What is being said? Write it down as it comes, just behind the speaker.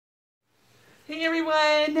Hey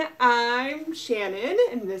everyone, I'm Shannon,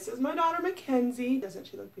 and this is my daughter Mackenzie. Doesn't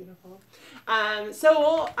she look beautiful?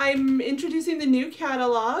 So I'm introducing the new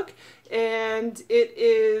catalog, and it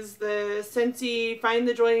is the Scentsy Find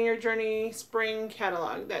the Joy in Your Journey Spring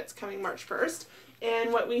catalog that's coming March 1st.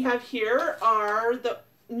 And what we have here are the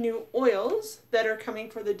new oils that are coming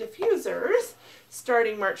for the diffusers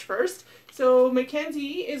starting March 1st. So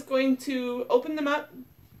Mackenzie is going to open them up,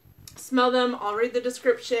 smell them, I'll read the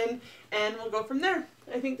description, and we'll go from there.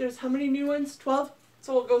 I think there's how many new ones? 12?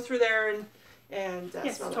 So we'll go through there and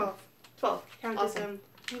yes, smell 12. them. 12. Counted Awesome. them.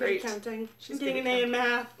 I'm Great. counting. She's getting an good at A in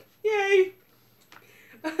math. Yay!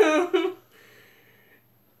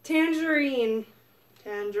 Tangerine.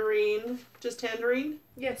 Tangerine. Just tangerine?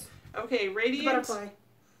 Yes. Okay, radiant. Butterfly.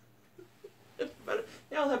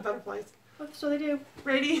 They all have butterflies. Oh, so they do.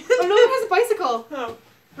 Radiant. Oh, no one has a bicycle. Oh.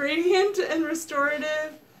 Radiant and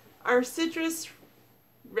restorative are citrus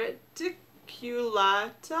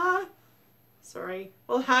reticulata. Sorry.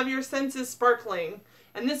 Will have your senses sparkling.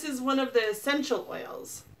 And this is one of the essential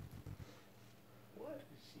oils. What did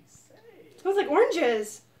she say? Smells like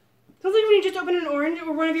oranges. Smells like when you just open an orange,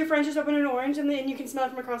 or one of your friends just opened an orange, and then you can smell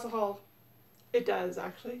it from across the hall. It does,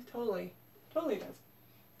 actually. Totally. Totally does.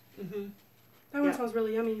 Mm-hmm. That one smells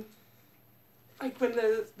really yummy. Like when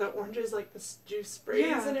the oranges, like the juice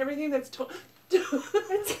sprays and everything, that's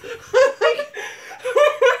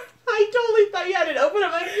I totally thought you had it open.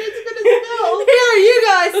 I'm like, it's gonna smell. Here, you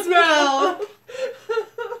guys smell.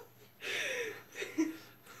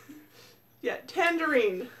 Yeah,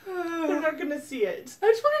 tangerine. They're not gonna see it. I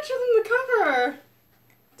just want to show them the cover.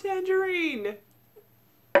 Tangerine.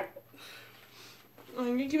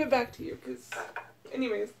 I'm gonna give it back to you, because...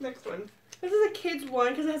 Anyways, next one. This is a kid's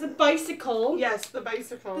one, because it has a bicycle. Yes, the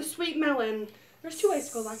bicycle. The sweet melon. There's two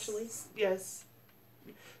bicycles, actually. Yes.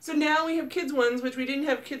 So now we have kids ones, which we didn't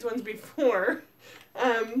have kids ones before.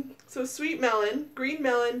 So sweet melon, green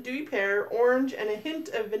melon, dewy pear, orange, and a hint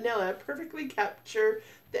of vanilla perfectly capture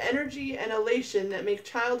the energy and elation that make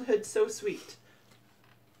childhood so sweet.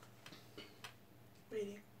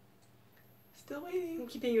 Waiting. Still waiting. I'm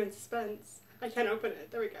keeping you in suspense. I can't open it.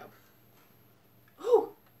 There we go.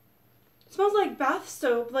 Oh! It smells like bath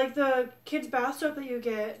soap, like the kids' bath soap that you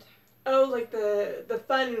get. Oh, like the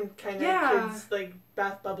fun kind of Yeah. kids, like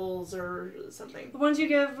bath bubbles or something. The ones you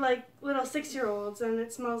give, like, little 6-year-olds, and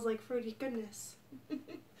it smells like fruity goodness.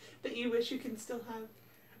 That you wish you can still have.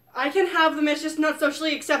 I can have them, it's just not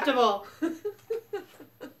socially acceptable.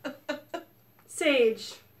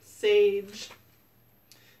 Sage. Sage.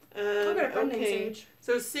 I've got a friend named Sage.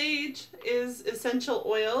 So sage is essential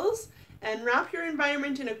oils, and wrap your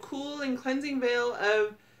environment in a cool and cleansing veil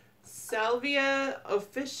of salvia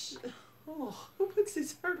Oh, who puts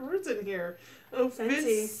these hard words in here?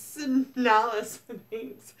 Officinalis.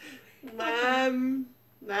 Thanks.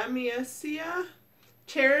 Lamiaceae,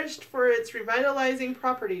 cherished for its revitalizing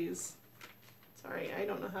properties. Sorry, I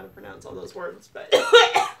don't know how to pronounce all those words, but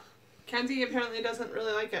Kenzie apparently doesn't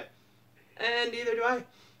really like it. And neither do I.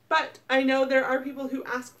 But I know there are people who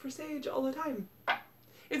ask for sage all the time.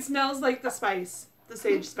 It smells like the spice, the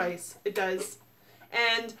sage spice. It does.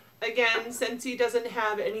 And again, Scentsy doesn't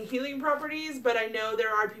have any healing properties, but I know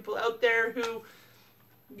there are people out there who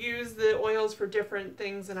use the oils for different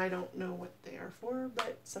things, and I don't know what they are for,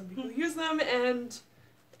 but some people use them, and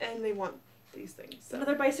they want these things. So.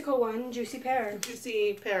 Another bicycle one, juicy pear.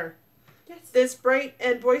 Juicy pear. Yes. This bright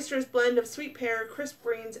and boisterous blend of sweet pear, crisp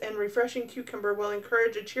greens, and refreshing cucumber will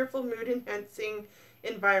encourage a cheerful, mood-enhancing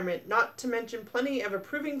environment, not to mention plenty of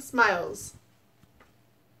approving smiles.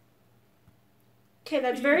 Okay,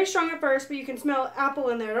 that's very strong at first, but you can smell apple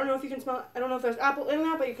in there. I don't know if there's apple in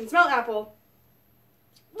that, but you can smell apple.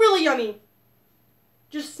 Really yummy.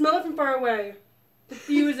 Just smell it from far away.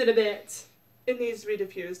 Diffuse it a bit. It needs to be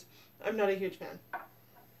diffused. I'm not a huge fan.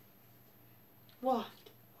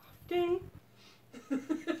 Wafting.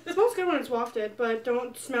 It smells good when it's wafted, but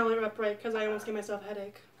don't smell it upright because I almost gave myself a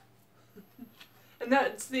headache. And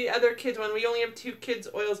that's the other kids one. We only have 2 kids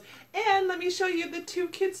oils. And let me show you the 2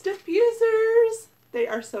 kids diffusers. They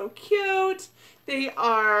are so cute. They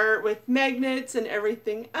are with magnets and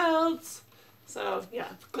everything else. So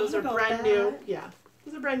yeah, those are brand new. Yeah,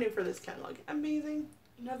 those are brand new for this catalog. Amazing.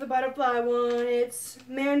 Another butterfly one. It's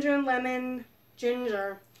mandarin, lemon,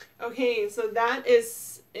 ginger. Okay, so that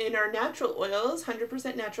is in our natural oils,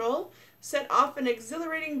 100% natural. Set off an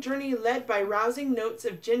exhilarating journey led by rousing notes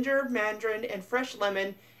of ginger, mandarin, and fresh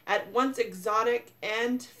lemon, at once exotic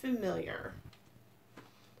and familiar.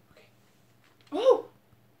 Okay. Oh!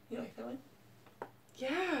 You like that one?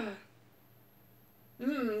 Yeah.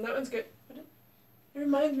 That one's good. It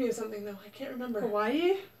reminds me of something, though. I can't remember.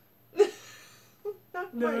 Hawaii?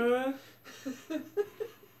 Not quite. No.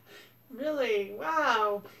 Really?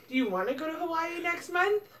 Wow. Do you want to go to Hawaii next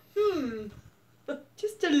month?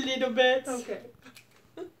 Just a little bit. Okay.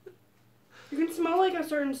 You can smell like a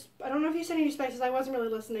certain. I don't know if you said any spices. I wasn't really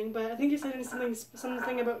listening, but I think you said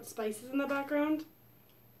something about spices in the background.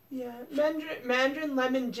 Yeah, mandarin,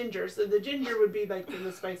 lemon, ginger. So the ginger would be like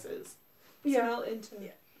the spices. Yeah. Smell into.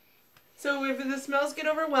 Yeah. So if the smells get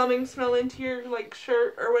overwhelming, smell into your like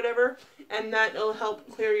shirt or whatever, and that'll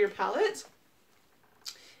help clear your palate.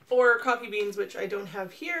 Or coffee beans, which I don't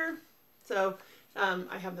have here, so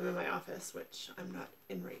I have them in my office, which I'm not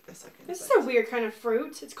in right this second. This is a weird kind of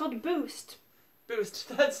fruit. It's called Boost. Boost.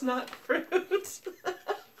 That's not fruit.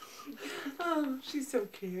 Oh, she's so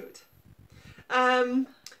cute.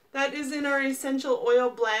 That is in our essential oil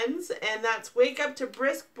blends, and that's Wake Up to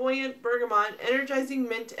Brisk, Buoyant Bergamot, Energizing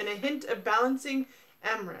Mint, and a hint of balancing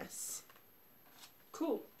amyris.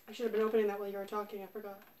 Cool. I should have been opening that while you were talking. I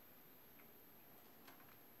forgot.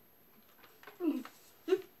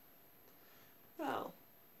 Well.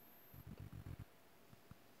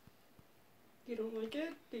 You don't like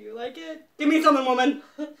it? Do you like it? Give me something, woman!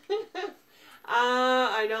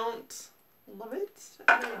 I don't love it.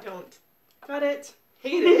 I don't Got it.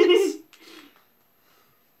 hate it.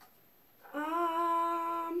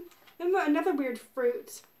 Another weird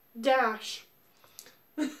fruit. Dash.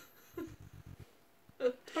 Bright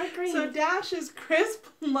green. So Dash is crisp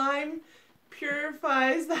lime,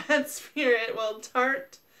 purifies that spirit, while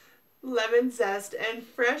tart lemon zest and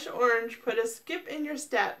fresh orange put a skip in your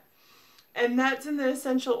step. And that's in the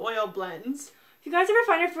essential oil blends. If you guys ever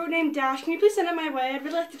find a fruit named Dash, can you please send it my way? I'd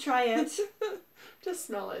really like to try it. Just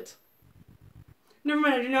smell it. Never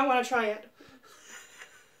mind, I do not want to try it.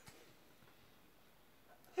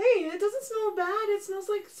 Hey, it doesn't smell bad. It smells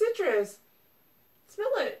like citrus.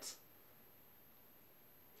 Smell it.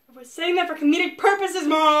 I was saying that for comedic purposes,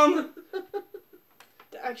 Mom!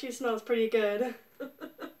 It actually smells pretty good.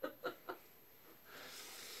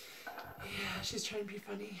 Yeah, she's trying to be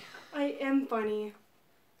funny. I am funny.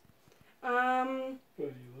 What do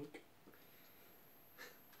you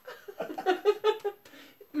look?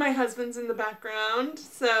 My husband's in the background,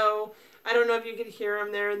 so I don't know if you could hear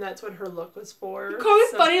him there, and that's what her look was for. You call me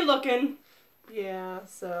funny looking. Yeah,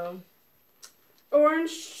 so.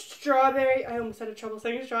 Orange, strawberry. I almost had a trouble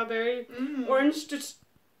saying strawberry. Orange, just.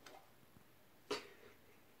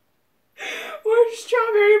 Orange,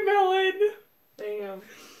 strawberry, melon. There you go.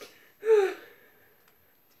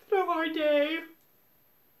 It's been a hard day.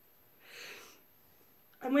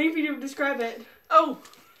 I'm waiting for you to describe it. Oh,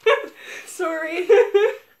 sorry.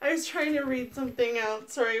 I was trying to read something out.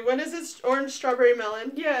 Sorry. What is it? Orange, strawberry,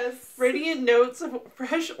 melon? Yes. Radiant notes of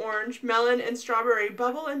fresh orange, melon, and strawberry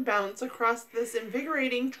bubble and bounce across this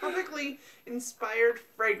invigorating, tropically inspired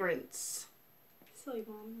fragrance. Silly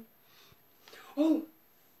Mom. Oh,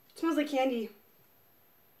 it smells like candy.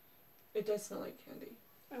 It does smell like candy.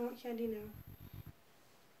 I want candy now.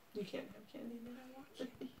 You can't have candy now. I want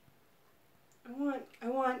candy.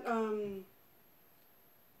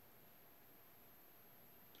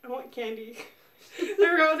 I want candy. I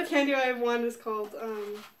forgot what the candy I want is called.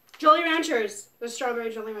 Jolly Ranchers. The strawberry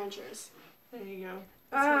Jolly Ranchers. There you go.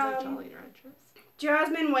 It smells like Jolly Ranchers.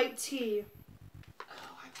 Jasmine white tea.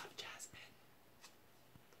 Oh, I love jasmine.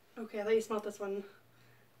 Okay, I thought you smelled this one.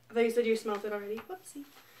 I thought you said you smelled it already. Whoopsie.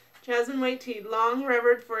 Jasmine white tea, long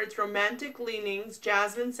revered for its romantic leanings,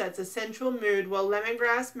 jasmine sets a sensual mood, while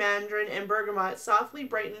lemongrass, mandarin, and bergamot softly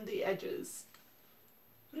brighten the edges.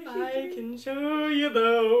 I can show you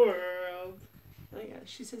the world. Oh yeah,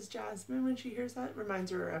 she says jasmine when she hears that.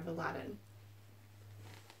 Reminds her of Aladdin.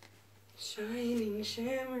 Shining,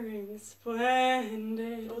 shimmering,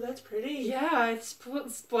 splendid. Oh, that's pretty. Yeah, it's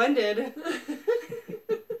splendid.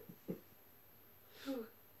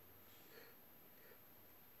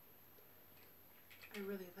 I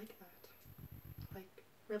really like that. Like,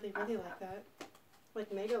 really, really like that.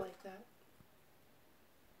 Like, mega like that.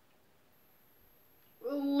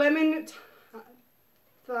 Lemon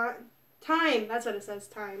thyme. That's what it says,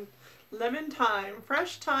 thyme. Lemon thyme,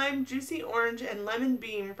 fresh thyme, juicy orange, and lemon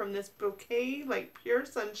beam from this bouquet like pure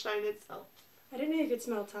sunshine itself. I didn't know you could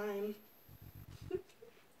smell thyme.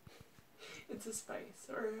 It's a spice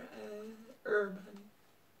or herb.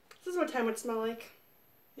 This is what thyme would smell like.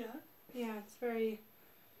 Yeah? Yeah, it's very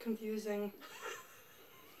confusing.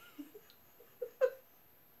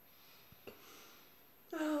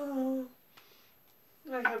 Oh,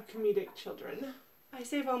 I have comedic children. I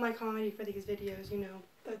save all my comedy for these videos, you know.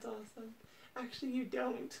 That's awesome. Actually, you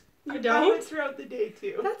don't. You I have don't? it throughout the day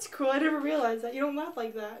too. That's cool. I never realized that. You don't laugh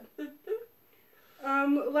like that.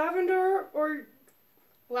 Lavender or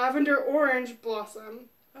Lavender orange blossom.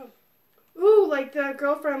 Oh. Ooh, like the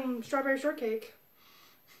girl from Strawberry Shortcake.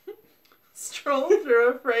 Stroll through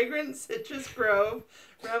a fragrant citrus grove,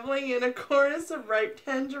 reveling in a chorus of ripe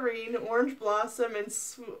tangerine, orange blossom, and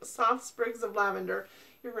soft sprigs of lavender.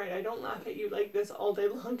 You're right, I don't laugh at you like this all day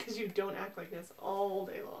long because you don't act like this all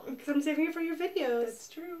day long. Because I'm saving it for your videos. That's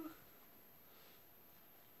true.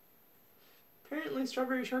 Apparently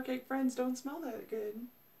Strawberry Shortcake friends don't smell that good.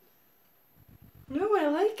 No, I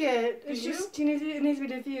like it. It's Do you? just, it needs to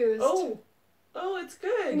be diffused. Oh, it's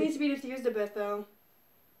good. It needs to be diffused a bit, though.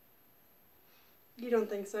 You don't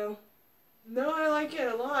think so? No, I like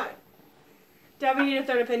it a lot. Dad, we need a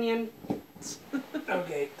third opinion.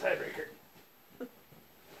 Okay, tiebreaker.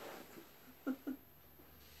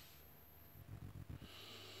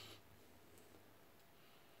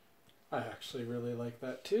 I actually really like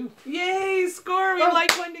that too. Yay, score! We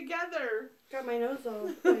like one together. Got my nose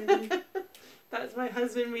all. That's my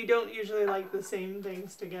husband. We don't usually like the same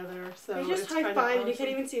things together, so I just high five and you can't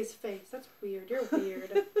even see his face. That's weird. You're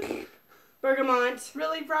weird. Bergamot.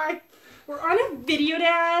 Really, Brian? We're on a video,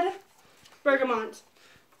 Dad. Bergamot.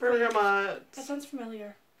 Bergamot. That sounds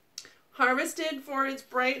familiar. Harvested for its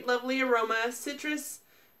bright, lovely aroma, citrus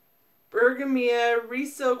bergamia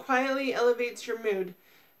riso quietly elevates your mood.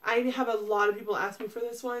 I have a lot of people ask me for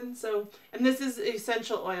this one, and this is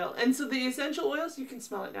essential oil. And so the essential oils, you can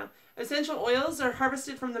smell it now. Essential oils are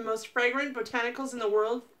harvested from the most fragrant botanicals in the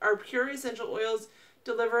world. Our pure essential oils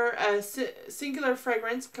deliver a singular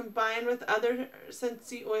fragrance combined with other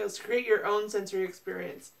Scentsy oils to create your own sensory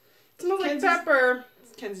experience. It smells like pepper.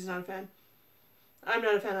 Kenzie's not a fan. I'm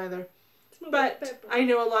not a fan either. But But pepper. I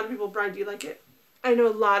know a lot of people, Brian, do you like it? I know a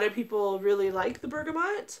lot of people really like the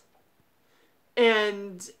bergamot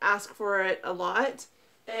and ask for it a lot.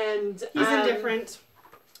 And He's indifferent.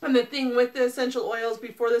 And the thing with the essential oils,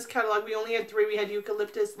 before this catalog, we only had 3. We had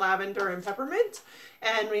eucalyptus, lavender, and peppermint.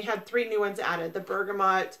 And we had 3 new ones added, the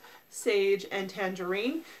bergamot, sage, and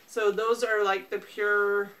tangerine. So those are like the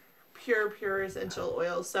pure essential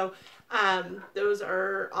oils. So those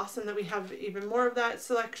are awesome that we have even more of that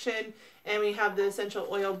selection. And we have the essential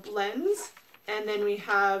oil blends. And then we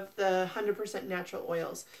have the 100% natural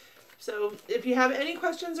oils. So if you have any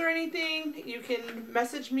questions or anything, you can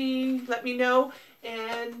message me, let me know.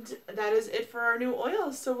 And that is it for our new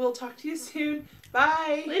oils. So we'll talk to you soon.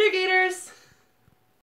 Bye. Later, Gators.